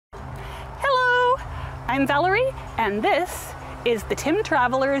I'm Valerie, and this is the Tim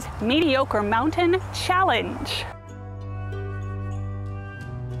Traveler's Mediocre Mountain Challenge.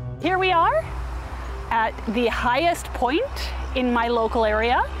 Here we are at the highest point in my local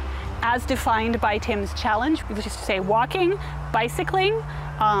area, as defined by Tim's challenge, which is to say walking, bicycling,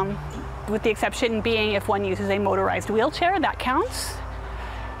 with the exception being if one uses a motorized wheelchair, that counts.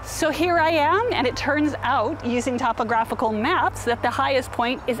 So here I am, and it turns out, using topographical maps, that the highest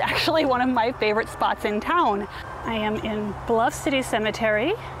point is actually one of my favorite spots in town. I am in Bluff City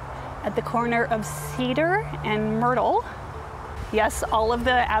Cemetery at the corner of Cedar and Myrtle. Yes, all of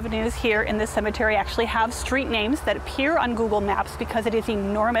the avenues here in this cemetery actually have street names that appear on Google Maps because it is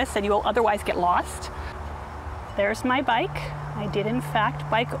enormous and you will otherwise get lost. There's my bike. I did in fact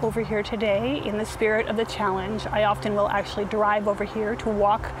bike over here today in the spirit of the challenge. I often will actually drive over here to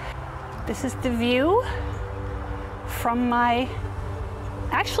walk. This is the view from my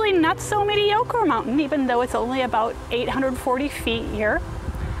actually not so mediocre mountain, even though it's only about 840 feet here.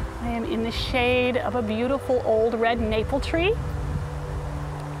 I am in the shade of a beautiful old red maple tree.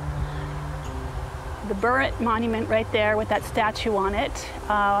 The Burritt Monument right there with that statue on it.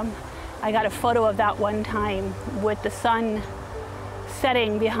 I got a photo of that one time with the sun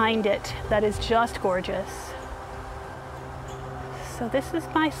setting behind it. That is just gorgeous. So this is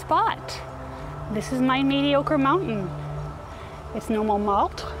my spot. This is my mediocre mountain. It's no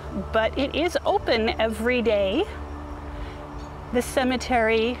Montmartre, but it is open every day. The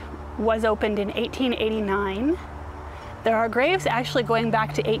cemetery was opened in 1889. There are graves actually going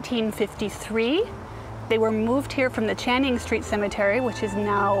back to 1853. They were moved here from the Channing Street Cemetery, which is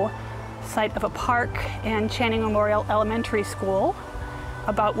now site of a park and Channing Memorial Elementary School,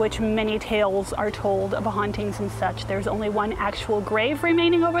 about which many tales are told of hauntings and such. There's only one actual grave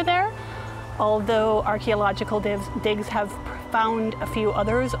remaining over there, although archaeological digs have found a few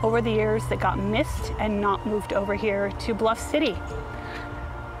others over the years that got missed and not moved over here to Bluff City.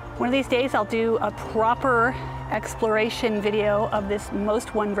 One of these days I'll do a proper exploration video of this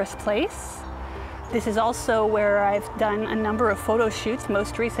most wondrous place. This is also where I've done a number of photo shoots,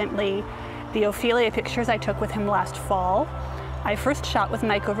 most recently the Ophelia pictures I took with him last fall. I first shot with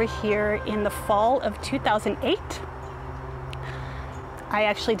Mike over here in the fall of 2008. I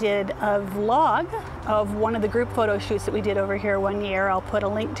actually did a vlog of one of the group photo shoots that we did over here one year. I'll put a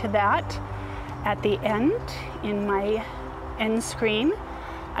link to that at the end in my end screen.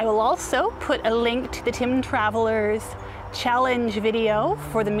 I will also put a link to the Tim Traveler's challenge video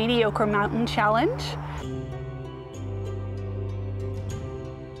for the Mediocre Mountain Challenge.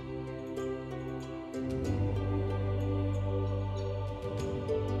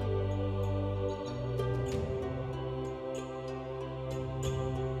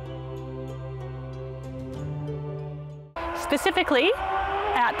 Specifically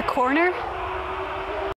at the corner